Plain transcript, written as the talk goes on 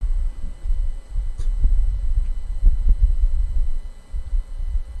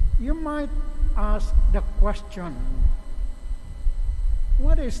might ask the question,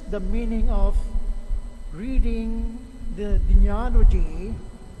 what is the meaning of reading the genealogy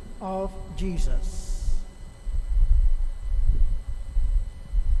of Jesus?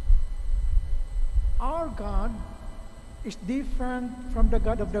 Our God is different from the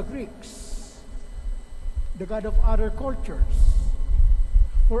God of the Greeks, the God of other cultures.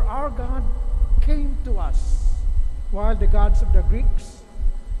 For our God came to us while the gods of the Greeks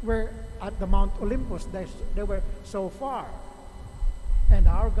were at the Mount Olympus. They were so far. And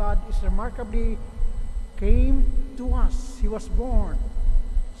our God is remarkably came to us. He was born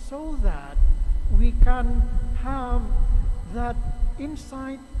so that we can have that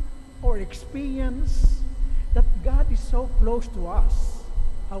insight or experience that God is so close to us.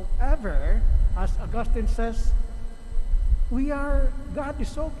 However, as Augustine says, God is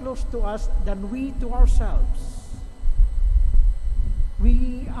so close to us than we to ourselves.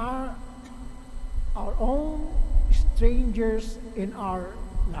 We are our own strangers in our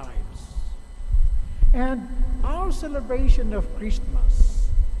lives. And our celebration of Christmas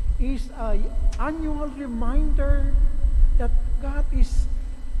is an annual reminder that God is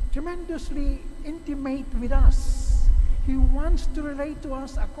tremendously intimate with us. He wants to relate to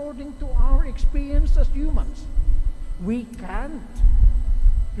us according to our experience as humans. We can't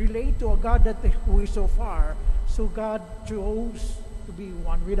relate to a God who is so far, so God chose to be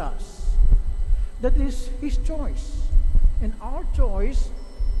one with us. That is His choice. And our choice,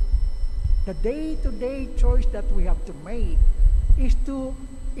 the day-to-day choice that we have to make, is to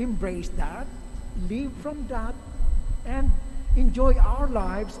embrace that, live from that, and enjoy our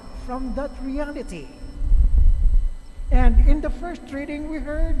lives from that reality. And in the first reading, we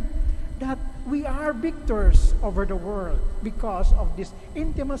heard that we are victors over the world because of this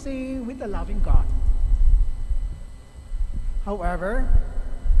intimacy with the loving God. However,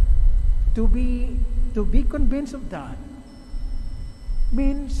 to be convinced of that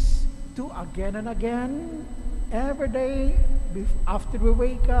means to again and again, every day, after we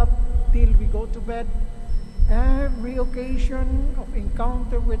wake up till we go to bed, every occasion of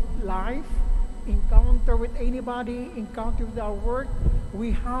encounter with life, encounter with anybody, encounter with our work,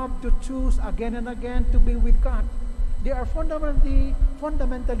 we have to choose again and again to be with God. There are fundamentally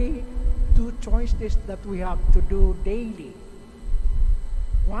two choices that we have to do daily.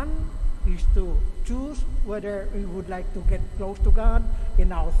 One is to choose whether we would like to get close to God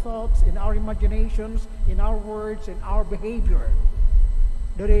in our thoughts, in our imaginations, in our words, in our behavior.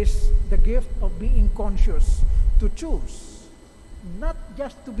 There is the gift of being conscious, to choose, not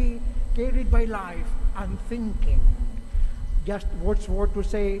just to be carried by life and thinking. Just Wordsworth would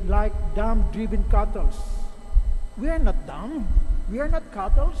say, like dumb-driven cattle. We are not dumb. We are not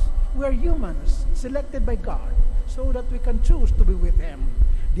cattle. We are humans, selected by God, so that we can choose to be with Him.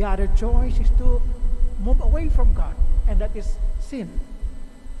 The other choice is to move away from God, and that is sin.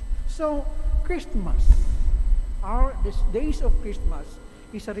 So, Christmas, these days of Christmas,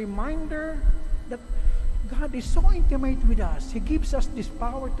 is a reminder that God is so intimate with us. He gives us this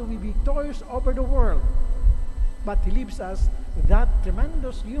power to be victorious over the world. But He leaves us that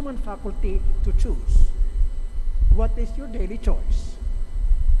tremendous human faculty to choose. What is your daily choice?